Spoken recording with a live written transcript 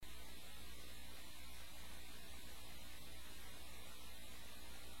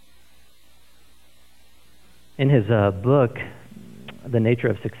In his book, The Nature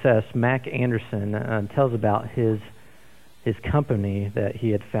of Success, Mac Anderson tells about his company that he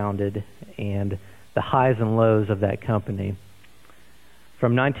had founded and the highs and lows of that company.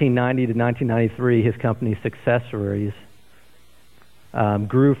 From 1990 to 1993, his company Successories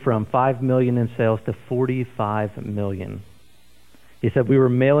grew from $5 million in sales to $45 million. He said, we were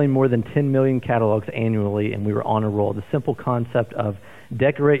mailing more than 10 million catalogs annually, and we were on a roll. The simple concept of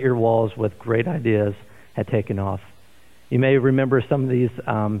decorate your walls with great ideas had taken off. You may remember some of these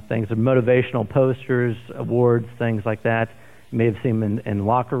things, motivational posters, awards, things like that. You may have seen them in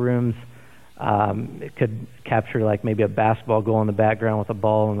locker rooms. It could capture like maybe a basketball goal in the background with a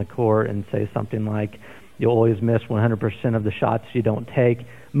ball in the court and say something like, you'll always miss 100% of the shots you don't take.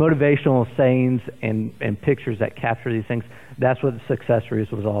 Motivational sayings and pictures that capture these things. That's what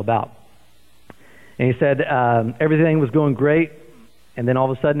Successories was all about. And he said everything was going great, and then all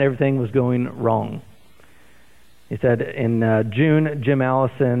of a sudden everything was going wrong. He said in June, Jim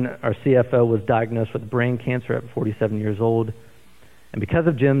Allison, our CFO, was diagnosed with brain cancer at 47 years old. And because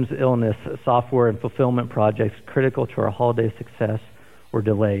of Jim's illness, software and fulfillment projects critical to our holiday success were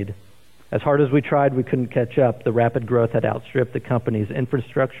delayed. As hard as we tried, we couldn't catch up. The rapid growth had outstripped the company's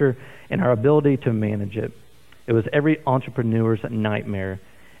infrastructure and our ability to manage it. It was every entrepreneur's nightmare.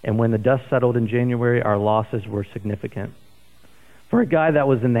 And when the dust settled in January, our losses were significant. For a guy that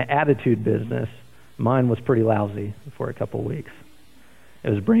was in the attitude business, mine was pretty lousy for a couple of weeks.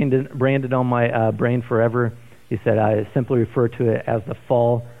 It was branded on my brain forever. He said, I simply refer to it as the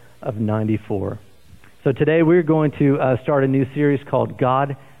fall of 94. So today we're going to start a new series called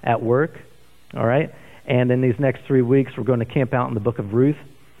God at Work. All right? And in these next 3 weeks, we're going to camp out in the book of Ruth.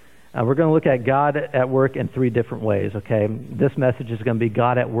 We're going to look at God at work in 3 different ways, okay? This message is going to be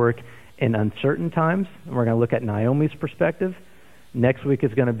God at work in uncertain times. And we're going to look at Naomi's perspective. Next week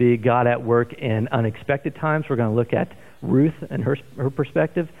is going to be God at work in unexpected times. We're going to look at Ruth and her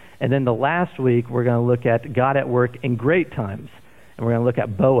perspective. And then the last week, we're going to look at God at work in great times. And we're going to look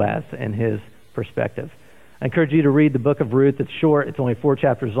at Boaz and his perspective. I encourage you to read the book of Ruth. It's short. It's only 4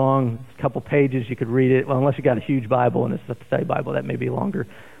 chapters long. It's a couple pages. You could read it. Well, unless you got a huge Bible and it's a study Bible, that may be longer.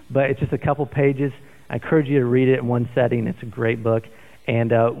 But it's just a couple pages. I encourage you to read it in one setting. It's a great book.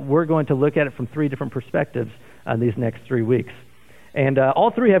 And we're going to look at it from 3 different perspectives these next 3 weeks. And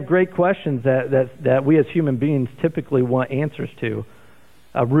all 3 have great questions that we as human beings typically want answers to.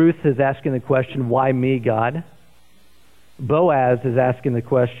 Ruth is asking the question, why me, God? Boaz is asking the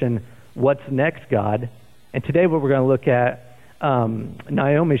question, what's next, God? And today what we're going to look at,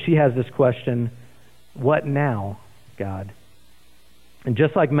 Naomi, she has this question, what now, God? And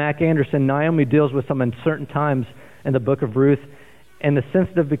just like Mac Anderson, Naomi deals with some uncertain times in the book of Ruth, and the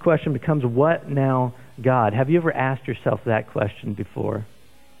sensitive question becomes, what now, God? Have you ever asked yourself that question before?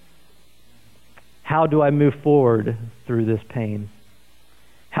 How do I move forward through this pain?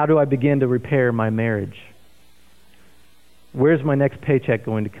 How do I begin to repair my marriage? Where's my next paycheck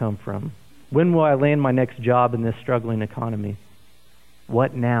going to come from? When will I land my next job in this struggling economy?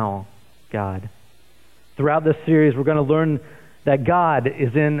 What now, God? Throughout this series, we're going to learn that God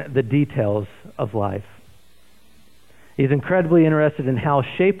is in the details of life. He's incredibly interested in how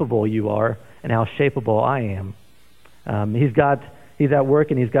shapeable you are and how shapeable I am. He's at work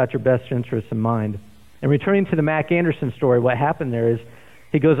and he's got your best interests in mind. And returning to the Mac Anderson story, what happened there is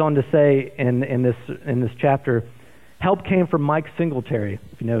he goes on to say in this chapter, help came from Mike Singletary.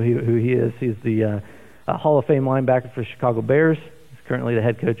 If you know who he is, he's the Hall of Fame linebacker for the Chicago Bears. He's currently the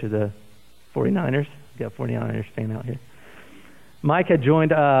head coach of the 49ers. We've got a 49ers fan out here. Mike had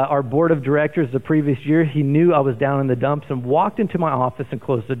joined our board of directors the previous year. He knew I was down in the dumps and walked into my office and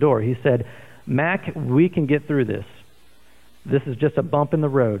closed the door. He said, Mac, we can get through this. This is just a bump in the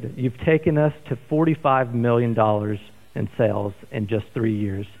road. You've taken us to $45 million in sales in just 3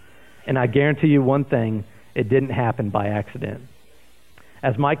 years. And I guarantee you one thing, it didn't happen by accident.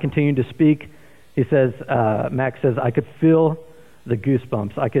 As Mike continued to speak, he says, Mac says, I could feel the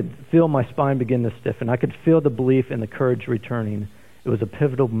goosebumps. I could feel my spine begin to stiffen. I could feel the belief and the courage returning. It was a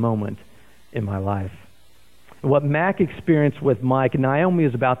pivotal moment in my life. And what Mac experienced with Mike, Naomi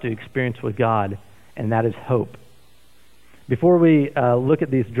is about to experience with God, and that is hope. Before we look at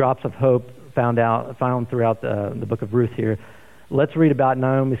these drops of hope found throughout the book of Ruth here, let's read about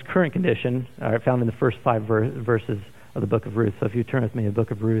Naomi's current condition, found in the first 5 verses of the book of Ruth. So if you turn with me to the book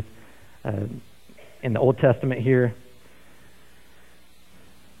of Ruth, in the Old Testament here,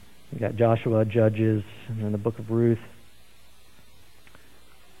 we got Joshua, Judges, and then the book of Ruth.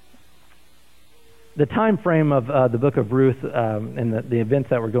 The time frame of the book of Ruth and the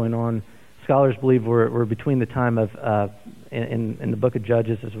events that were going on, scholars believe were between the time of, in the book of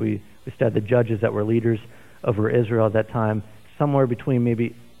Judges, as we studied the judges that were leaders, over Israel at that time, somewhere between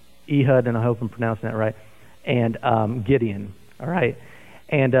maybe Ehud, and I hope I'm pronouncing that right, and Gideon. All right.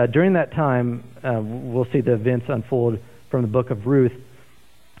 And during that time, we'll see the events unfold from the book of Ruth.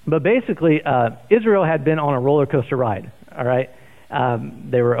 But basically, Israel had been on a roller coaster ride. All right.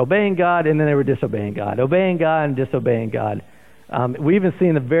 They were obeying God, and then they were disobeying God, obeying God and disobeying God. We even see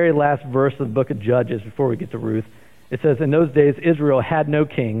in the very last verse of the book of Judges, before we get to Ruth, it says, in those days Israel had no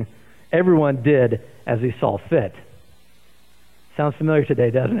king. Everyone did as he saw fit. Sounds familiar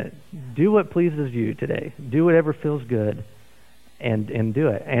today, doesn't it? Do what pleases you today. Do whatever feels good, and do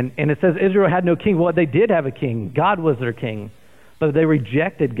it. And it says Israel had no king. Well, they did have a king. God was their king. But they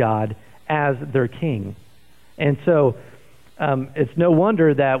rejected God as their king. And so it's no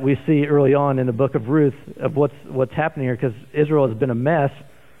wonder that we see early on in the book of Ruth of what's happening here, because Israel has been a mess.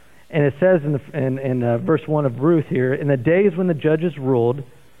 And it says in verse 1 of Ruth here, in the days when the judges ruled,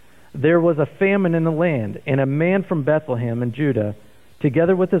 there was a famine in the land, and a man from Bethlehem in Judah,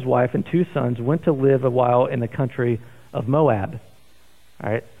 together with his wife and 2 sons, went to live a while in the country of Moab. All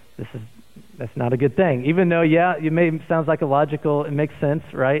right, that's not a good thing. Even though, sounds like it makes sense,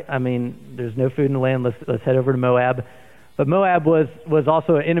 right? I mean, there's no food in the land. Let's head over to Moab. But Moab was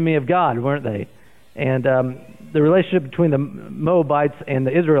also an enemy of God, weren't they? And the relationship between the Moabites and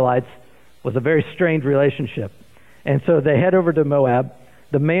the Israelites was a very strained relationship. And so they head over to Moab.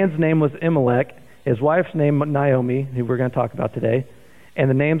 The man's name was Elimelech, his wife's name Naomi, who we're going to talk about today, and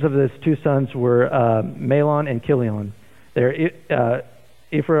the names of his 2 sons were Mahlon and Chilion. They're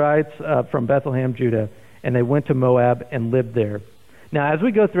Ephrathites from Bethlehem, Judah, and they went to Moab and lived there. Now, as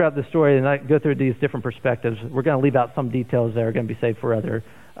we go throughout the story and I go through these different perspectives, we're going to leave out some details that are going to be saved for other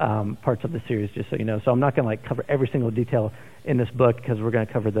parts of the series, just so you know. So I'm not going to cover every single detail in this book, because we're going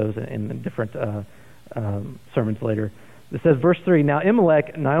to cover those in different sermons later. It says, verse 3, now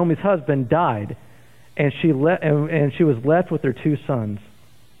Elimelech, Naomi's husband, died, and she was left with her 2 sons.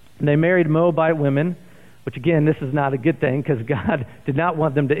 And they married Moabite women, which again, this is not a good thing, because God did not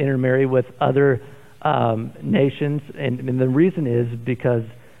want them to intermarry with other nations. And the reason is because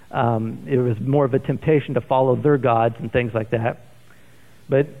it was more of a temptation to follow their gods and things like that.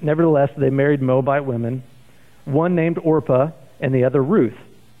 But nevertheless, they married Moabite women, one named Orpah and the other Ruth.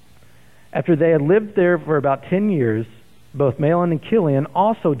 After they had lived there for about 10 years, both Mahlon and Chilion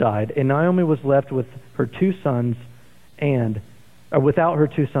also died, and Naomi was left with her 2 sons without her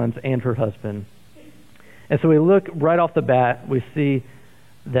 2 sons and her husband. And so we look right off the bat, we see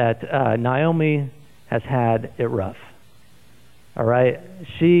that Naomi has had it rough. All right?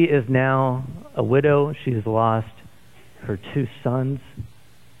 She is now a widow. She's lost her 2 sons.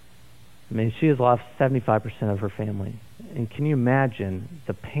 I mean, she has lost 75% of her family. And can you imagine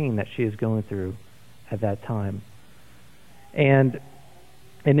the pain that she is going through at that time? And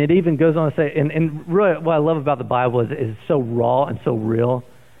it even goes on to say, and really what I love about the Bible is it's so raw and so real.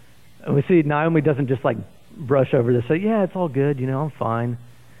 And we see Naomi doesn't just brush over this, say, yeah, it's all good, I'm fine.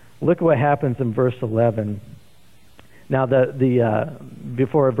 Look at what happens in verse 11. Now,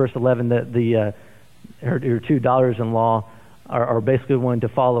 before verse 11, her 2 daughters-in-law are basically wanting to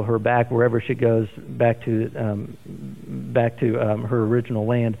follow her back wherever she goes, back to her original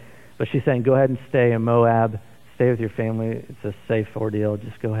land. But she's saying, go ahead and stay in Moab. Stay with your family. It's a safe ordeal.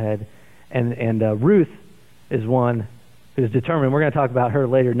 Just go ahead. And Ruth is one who's determined. We're going to talk about her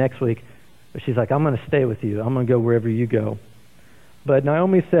later next week. But she's like, I'm going to stay with you. I'm going to go wherever you go. But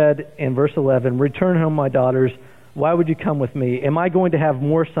Naomi said in verse 11, return home, my daughters. Why would you come with me? Am I going to have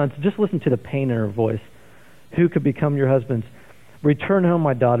more sons? Just listen to the pain in her voice. Who could become your husbands? Return home,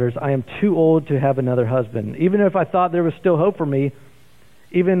 my daughters. I am too old to have another husband. Even if I thought there was still hope for me,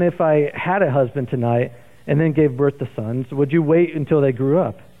 even if I had a husband tonight and then gave birth to sons, would you wait until they grew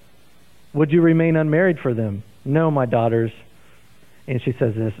up? Would you remain unmarried for them? No, my daughters. And she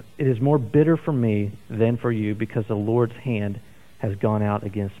says this, it is more bitter for me than for you, because the Lord's hand has gone out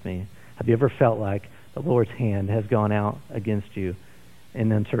against me. Have you ever felt like the Lord's hand has gone out against you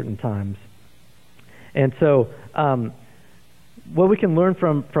in uncertain times? And so what we can learn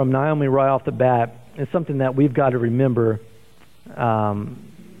from Naomi right off the bat is something that we've got to remember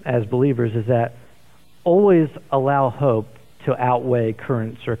as believers, is that always allow hope to outweigh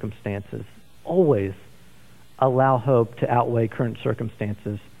current circumstances. Always allow hope to outweigh current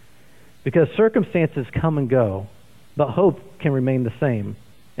circumstances. Because circumstances come and go, but hope can remain the same.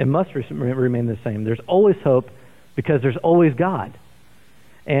 It must remain the same. There's always hope, because there's always God.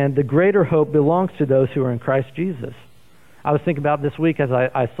 And the greater hope belongs to those who are in Christ Jesus. I was thinking about this week as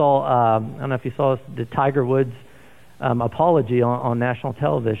I saw, I don't know if you saw the Tiger Woods apology on national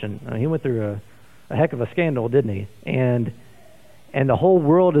television. I mean, he went through a heck of a scandal, didn't he? And the whole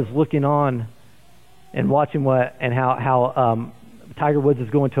world is looking on and watching how Tiger Woods is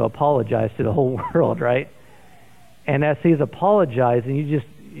going to apologize to the whole world, right? And as he's apologizing,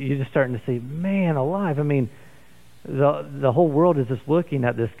 you're just starting to see, man alive. I mean, the whole world is just looking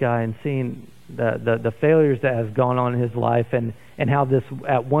at this guy and seeing the failures that has gone on in his life, and how this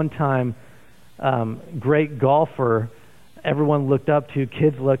at one time great golfer everyone looked up to,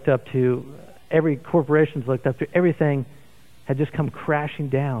 kids looked up to, every corporations looked up to, everything had just come crashing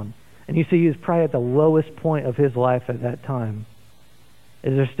down. And you see, he was probably at the lowest point of his life at that time.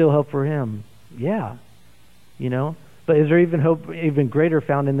 Is there still hope for him? Yeah. But is there even hope, even greater,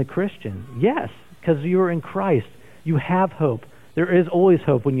 found in the Christian? Yes, because you are in Christ. You have hope. There is always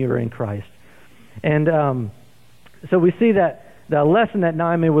hope when you are in Christ. And so we see that the lesson that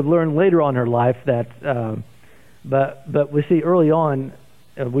Naomi would learn later on in her life, but we see early on,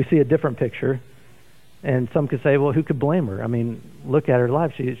 we see a different picture. And some could say, well, who could blame her? I mean, look at her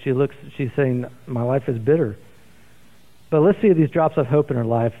life. She's saying, my life is bitter. But let's see these drops of hope in her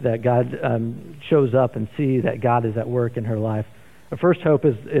life, that God shows up, and see that God is at work in her life. The first hope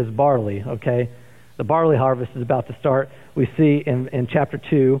is barley, okay? The barley harvest is about to start. We see in chapter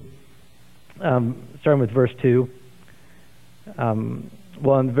 2, starting with verse 2, in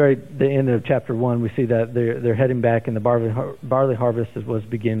the end of chapter 1, we see that they're heading back, and the barley harvest was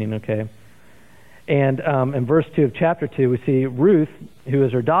beginning, okay? And in verse 2 of chapter 2, we see Ruth, who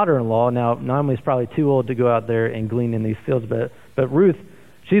is her daughter-in-law. Now, Naomi's probably too old to go out there and glean in these fields, but Ruth,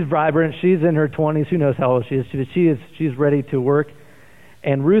 she's vibrant. She's in her 20s. Who knows how old she is? She's ready to work.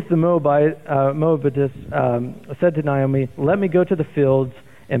 And Ruth the Moabitess said to Naomi, "Let me go to the fields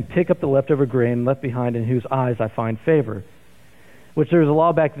and pick up the leftover grain left behind, in whose eyes I find favor." Which there was a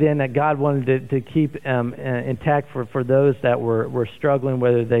law back then that God wanted to keep intact for those that were struggling,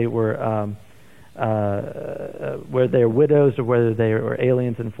 whether they were widows or whether they were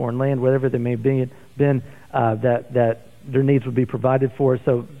aliens in a foreign land, whatever they may be, that their needs would be provided for.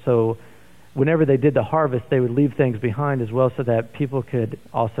 So whenever they did the harvest, they would leave things behind as well, so that people could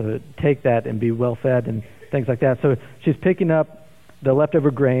also take that and be well fed and things like that. So she's picking up the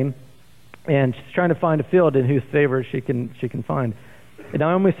leftover grain, and she's trying to find a field in whose favor she can find. And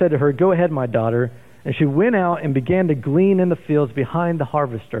Naomi said to her, "Go ahead, my daughter." And she went out and began to glean in the fields behind the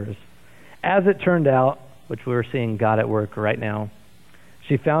harvesters. As it turned out, which we're seeing God at work right now,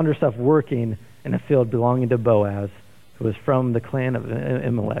 she found herself working in a field belonging to Boaz, who was from the clan of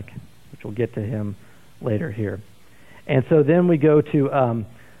Elimelech, which we'll get to him later here. And so then we go to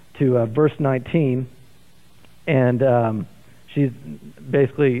verse 19, and she's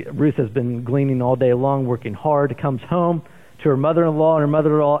basically, Ruth has been gleaning all day long, working hard, comes home to her mother-in-law, and her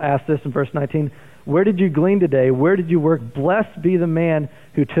mother-in-law asks this in verse 19, "Where did you glean today? Where did you work? Blessed be the man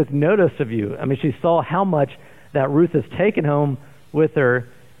who took notice of you." I mean, she saw how much that Ruth has taken home with her.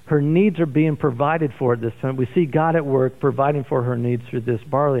 Her needs are being provided for at this time. We see God at work providing for her needs through this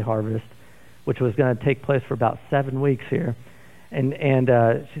barley harvest, which was going to take place for about 7 weeks here. And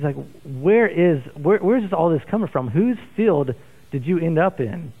she's like, where's all this coming from? Whose field did you end up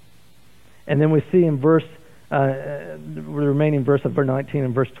in? And then we see in the remaining verse of verse 19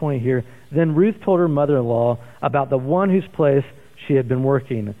 and verse 20 here, then Ruth told her mother-in-law about the one whose place she had been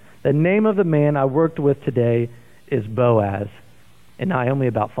working. "The name of the man I worked with today is Boaz." And Naomi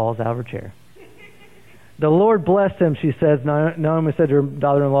about falls out of her chair. "The Lord bless him," she says. Naomi said to her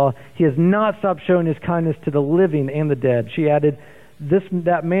daughter-in-law, "He has not stopped showing his kindness to the living and the dead." She added,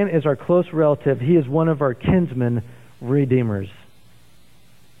 that man is our close relative. He is one of our kinsmen redeemers."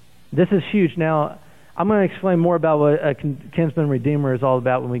 This is huge. Now, I'm going to explain more about what a kinsman redeemer is all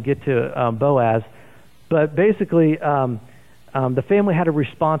about when we get to Boaz. But basically, the family had a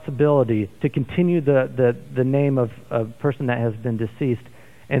responsibility to continue the name of a person that has been deceased.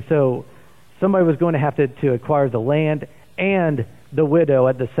 And so somebody was going to have to acquire the land and the widow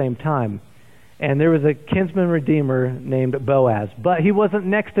at the same time. And there was a kinsman redeemer named Boaz. But he wasn't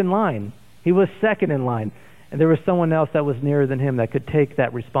next in line. He was second in line. And there was someone else that was nearer than him that could take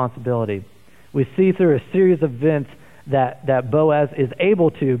that responsibility. We see through a series of events that Boaz is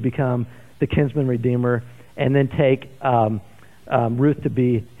able to become the kinsman redeemer and then take Ruth to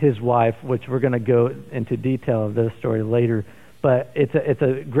be his wife, which we're going to go into detail of this story later. But it's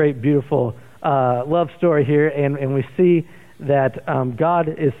a great, beautiful love story here, and we see that God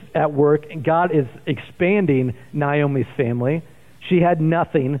is at work, and God is expanding Naomi's family. She had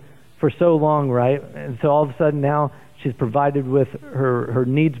nothing for so long, right? And so all of a sudden now she's provided with her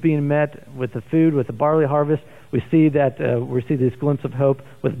needs being met, with the food, with the barley harvest. We see this glimpse of hope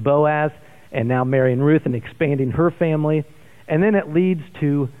with Boaz, and now marrying Ruth and expanding her family. And then it leads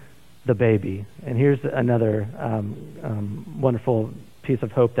to the baby. And here's another wonderful piece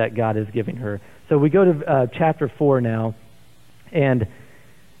of hope that God is giving her. So we go to chapter 4 now, and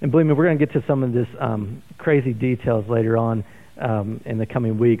believe me, we're going to get to some of this crazy details later on in the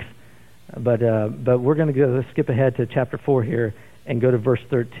coming weeks. But we're going to skip ahead to chapter 4 here and go to verse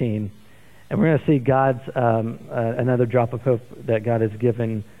 13. And we're going to see God's another drop of hope that God has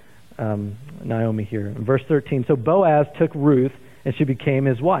given Naomi here. In verse 13, so Boaz took Ruth, and she became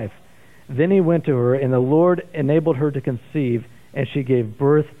his wife. Then he went to her, and the Lord enabled her to conceive, and she gave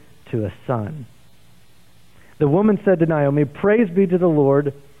birth to a son. The woman said to Naomi, praise be to the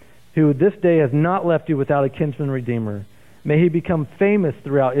Lord, who this day has not left you without a kinsman redeemer. May he become famous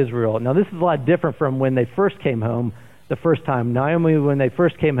throughout Israel. Now, this is a lot different from when they first came home the first time. Naomi, when they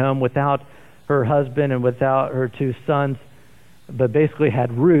first came home without her husband and without her 2 sons, but basically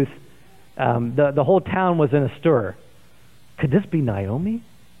had Ruth, the whole town was in a stir. Could this be Naomi?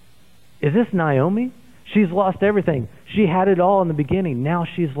 Is this Naomi? She's lost everything. She had it all in the beginning. Now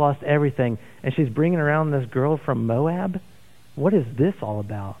she's lost everything. And she's bringing around this girl from Moab? What is this all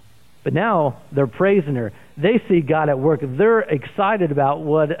about? But now they're praising her. They see God at work. They're excited about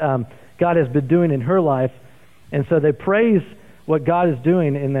what God has been doing in her life. And so they praise what God is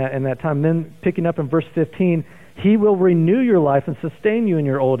doing in that time. Then picking up in verse 15, he will renew your life and sustain you in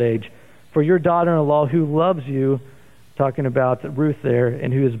your old age. For your daughter-in-law who loves you, talking about Ruth there,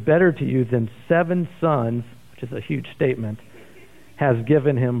 and who is better to you than 7 sons, which is a huge statement, has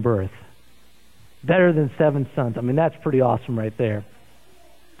given him birth. Better than 7 sons. I mean, that's pretty awesome right there.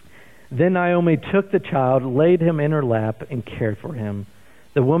 Then Naomi took the child, laid him in her lap, and cared for him.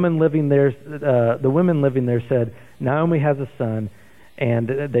 The women living there said, Naomi has a son, and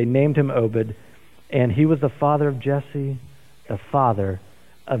they named him Obed, and he was the father of Jesse, the father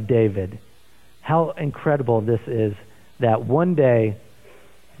of David. How incredible this is, that one day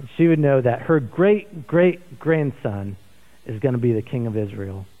she would know that her great-great-grandson is going to be the king of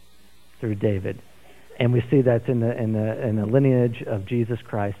Israel through David. And we see that's in the lineage of Jesus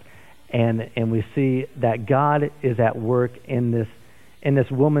Christ. And we see that God is at work in this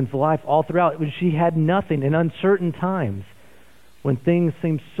woman's life all throughout. When she had nothing in uncertain times, when things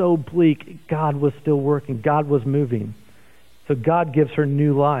seemed so bleak, God was still working. God was moving. So God gives her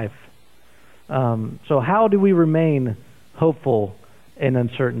new life. So how do we remain hopeful in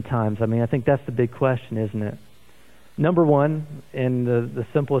uncertain times? I mean, I think that's the big question, isn't it? Number one, and the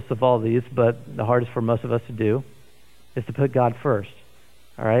simplest of all these, but the hardest for most of us to do, is to put God first.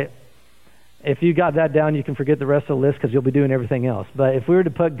 All right? If you got that down, you can forget the rest of the list because you'll be doing everything else. But if we were to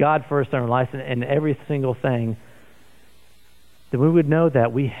put God first in our life in every single thing, then we would know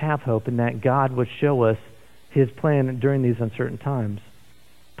that we have hope and that God would show us his plan during these uncertain times.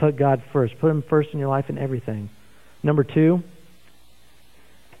 Put God first. Put him first in your life in everything. Number two,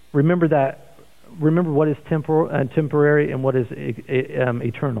 remember what is temporary and what is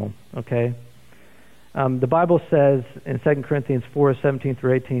eternal. Okay? The Bible says in 2 Corinthians 4:17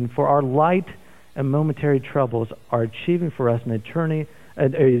 through 18, for our light and momentary troubles are achieving for us an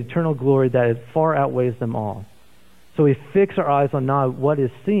eternal glory that far outweighs them all. So we fix our eyes on not what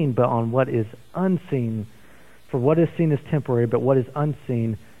is seen, but on what is unseen. For what is seen is temporary, but what is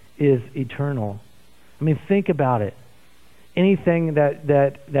unseen is eternal. I mean, think about it. Anything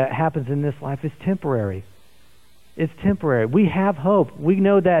that happens in this life is temporary. It's temporary. We have hope. We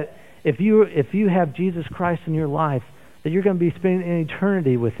know that if you have Jesus Christ in your life, that you're going to be spending an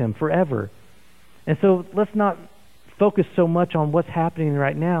eternity with him forever. And so let's not focus so much on what's happening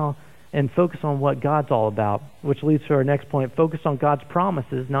right now and focus on what God's all about, which leads to our next point. Focus on God's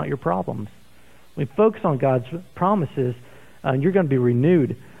promises, not your problems. When we focus on God's promises, you're going to be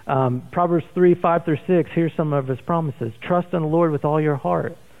renewed. Proverbs 3:5 through 6, here's some of his promises. Trust in the Lord with all your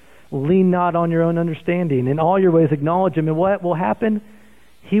heart. Lean not on your own understanding. In all your ways acknowledge him. And what will happen?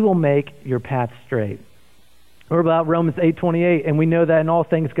 He will make your path straight. Or about Romans 8:28, and we know that in all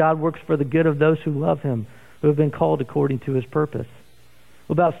things God works for the good of those who love him, who have been called according to his purpose.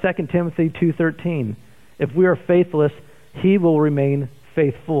 What about 2 Timothy 2:13? If we are faithless, he will remain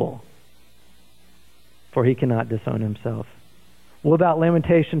faithful, for he cannot disown himself. What about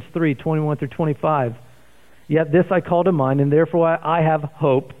Lamentations 3:21 through 25? Yet this I call to mind, and therefore I have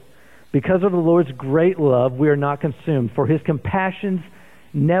hope. Because of the Lord's great love, we are not consumed, for his compassions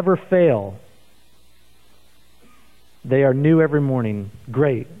never fail. They are new every morning.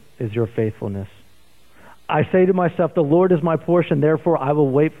 Great is your faithfulness. I say to myself, the Lord is my portion, therefore I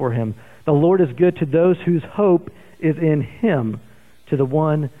will wait for him. The Lord is good to those whose hope is in him, to the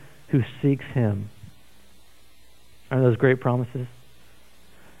one who seeks him. Aren't those great promises?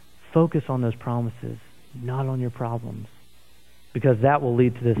 Focus on those promises, not on your problems, because that will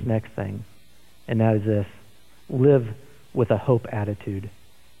lead to this next thing, and that is this. Live with a hope attitude.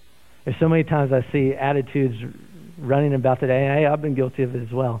 There's so many times I see attitudes running about today. Hey, I've been guilty of it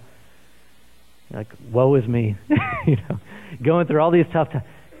as well. Like, woe is me, going through all these tough times.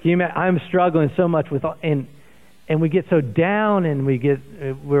 I'm struggling so much with, and we get so down, and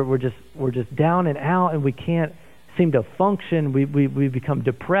we're just down and out, and we can't seem to function. We become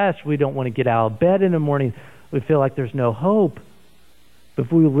depressed. We don't want to get out of bed in the morning. We feel like there's no hope. But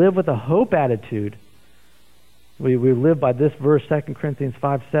if we live with a hope attitude, we live by this verse, 2 Corinthians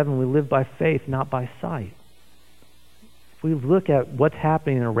 5:7. We live by faith, not by sight. If we look at what's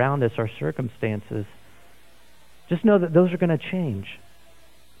happening around us, our circumstances, just know that those are going to change.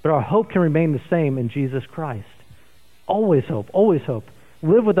 But our hope can remain the same in Jesus Christ. Always hope, always hope.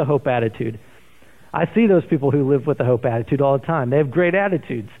 Live with a hope attitude. I see those people who live with a hope attitude all the time. They have great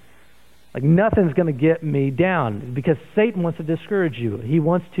attitudes. Like, nothing's going to get me down, because Satan wants to discourage you. He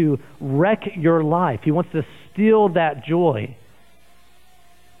wants to wreck your life. He wants to steal that joy.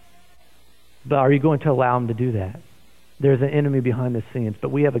 But are you going to allow him to do that? There's an enemy behind the scenes,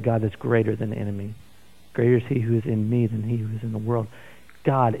 but we have a God that's greater than the enemy. Greater is he who is in me than he who is in the world.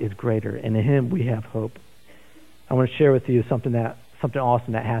 God is greater, and in him we have hope. I want to share with you something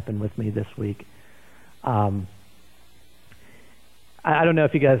awesome that happened with me this week. I don't know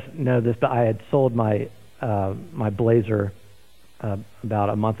if you guys know this, but I had sold my Blazer about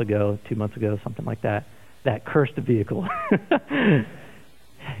a month ago, 2 months ago, something like that. That cursed vehicle.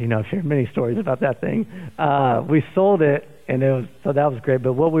 I've shared many stories about that thing. We sold it, and so that was great.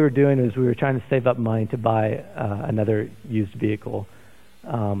 But what we were doing is we were trying to save up money to buy another used vehicle.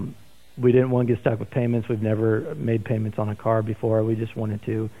 We didn't want to get stuck with payments. We've never made payments on a car before. We just wanted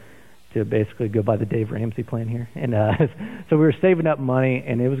to basically go by the Dave Ramsey plan here. And so we were saving up money,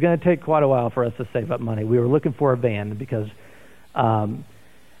 and it was going to take quite a while for us to save up money. We were looking for a van because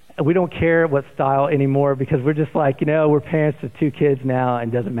we don't care what style anymore, because we're just like, we're parents of 2 kids now,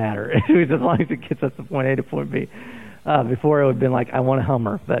 and it doesn't matter. As long as it gets us to point A to point B. Before it would have been like, I want a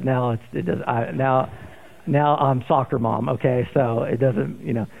Hummer, but now it does. Now I'm soccer mom, okay? So it doesn't,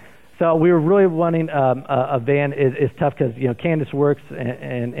 So we were really wanting a van. It's tough because, Candace works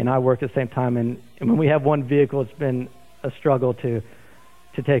and I work at the same time. And when we have one vehicle, it's been a struggle to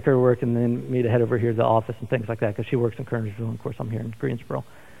take her to work and then me to head over here to the office and things like that, because she works in Kernersville, and of course I'm here in Greensboro.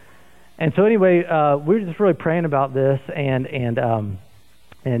 And so anyway, we were just really praying about this, and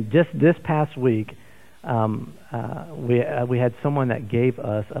just this past week, we had someone that gave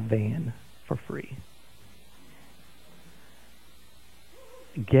us a van for free.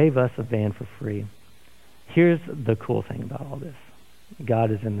 Gave us a van for free. Here's the cool thing about all this. God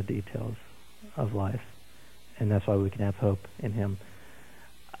is in the details of life, and that's why we can have hope in him.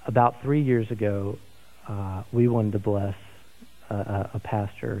 About 3 years ago, we wanted to bless a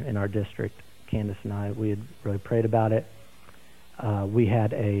pastor in our district. Candace and I, we had really prayed about it. We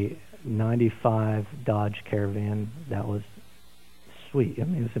had a 95 Dodge Caravan that was sweet. I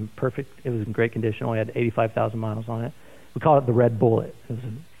mean, it was in great condition. Only had 85,000 miles on it. We called it the Red Bullet. It was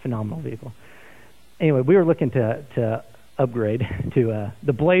a phenomenal vehicle. Anyway, we were looking to upgrade to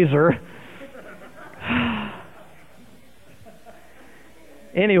the Blazer.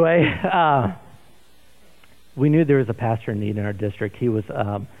 Anyway, we knew there was a pastor in need in our district. He was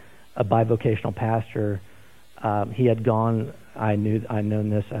a bivocational pastor. He had gone. I'd known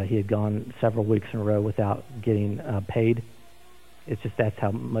this. He had gone several weeks in a row without getting paid. It's just that's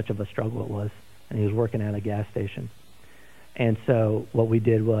how much of a struggle it was, and he was working at a gas station. And so what we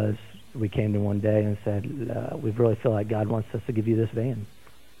did was we came to one day and said, we really feel like God wants us to give you this van.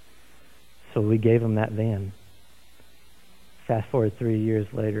 So we gave him that van. Fast forward 3 years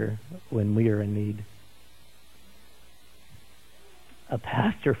later, when we are in need, a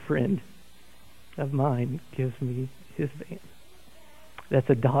pastor friend of mine gives me his van. That's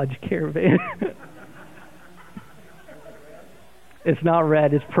a Dodge Caravan. It's not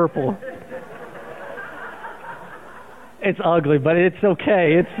red, it's purple. It's ugly, but it's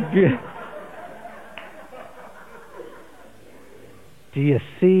okay. Do you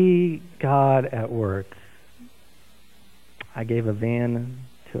see God at work? I gave a van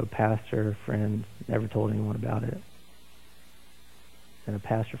to a pastor friend, never told anyone about it. And a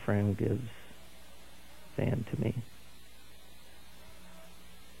pastor friend gives a van to me.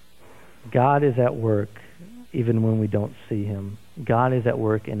 God is at work even when we don't see him. God is at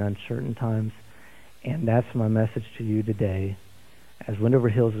work in uncertain times. And that's my message to you today. As Wendover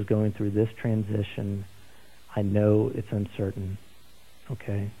Hills is going through this transition, I know it's uncertain,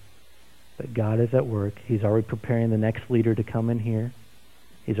 okay? But God is at work. He's already preparing the next leader to come in here.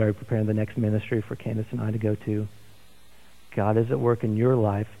 He's already preparing the next ministry for Candace and I to go to. God is at work in your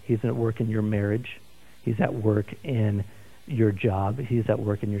life. He's at work in your marriage. He's at work in your job. He's at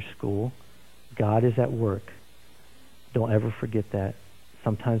work in your school. God is at work. Don't ever forget that.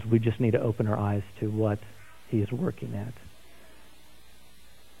 Sometimes we just need to open our eyes to what he is working at.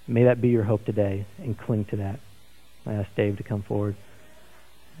 May that be your hope today, and cling to that. I ask Dave to come forward.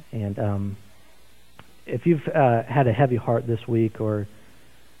 And if you've had a heavy heart this week, or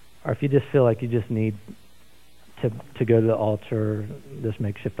if you just feel like you just need to go to the altar, this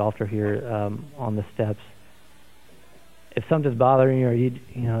makeshift altar here on the steps, if something's bothering you, or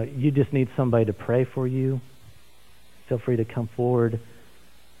you just need somebody to pray for you, feel free to come forward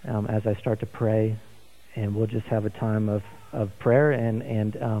as I start to pray, and we'll just have a time of prayer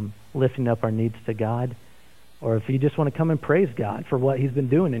and lifting up our needs to God. Or if you just want to come and praise God for what he's been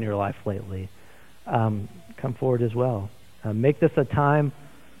doing in your life lately, come forward as well. Make this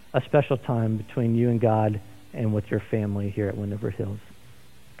a special time between you and God and with your family here at Wendover Hills.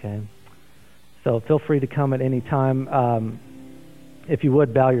 Okay? So feel free to come at any time. If you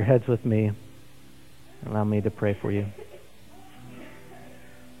would, bow your heads with me. Allow me to pray for you.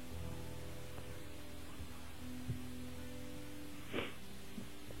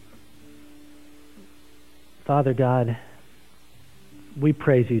 Father God, we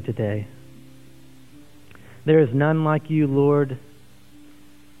praise you today. There is none like you, Lord.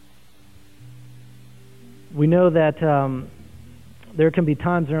 We know that there can be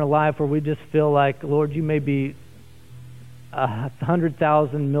times in our life where we just feel like, Lord, you may be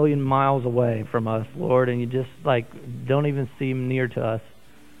 100,000 million miles away from us, Lord, and you just don't even seem near to us.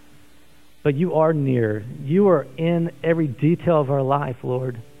 But you are near. You are in every detail of our life,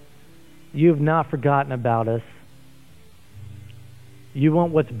 Lord. You have not forgotten about us. You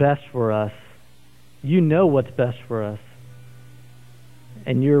want what's best for us. You know what's best for us.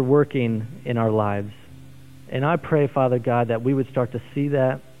 And you're working in our lives. And I pray, Father God, that we would start to see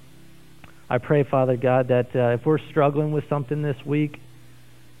that. I pray, Father God, that if we're struggling with something this week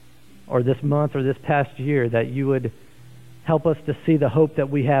or this month or this past year, that you would help us to see the hope that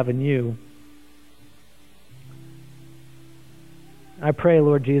we have in you. I pray,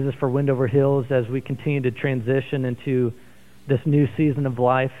 Lord Jesus, for Wendover Hills as we continue to transition into this new season of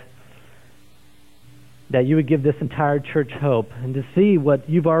life, that you would give this entire church hope and to see what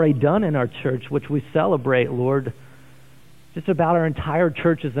you've already done in our church, which we celebrate, Lord. Just about our entire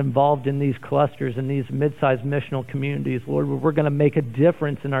church is involved in these clusters and these mid-sized missional communities, Lord, where we're going to make a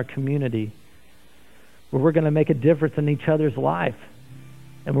difference in our community, where we're going to make a difference in each other's life,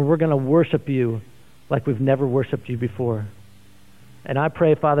 and where we're going to worship you like we've never worshiped you before. And I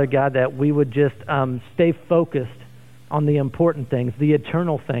pray, Father God, that we would just stay focused on the important things, the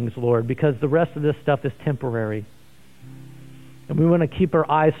eternal things, Lord, because the rest of this stuff is temporary. And we want to keep our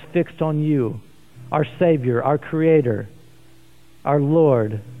eyes fixed on you, our Savior, our Creator, our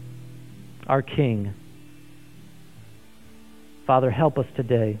Lord, our King. Father, help us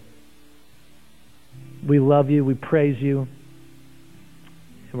today. We love you, we praise you,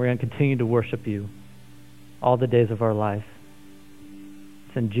 and we're going to continue to worship you all the days of our life.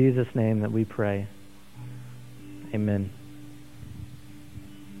 It's in Jesus' name that we pray. Amen.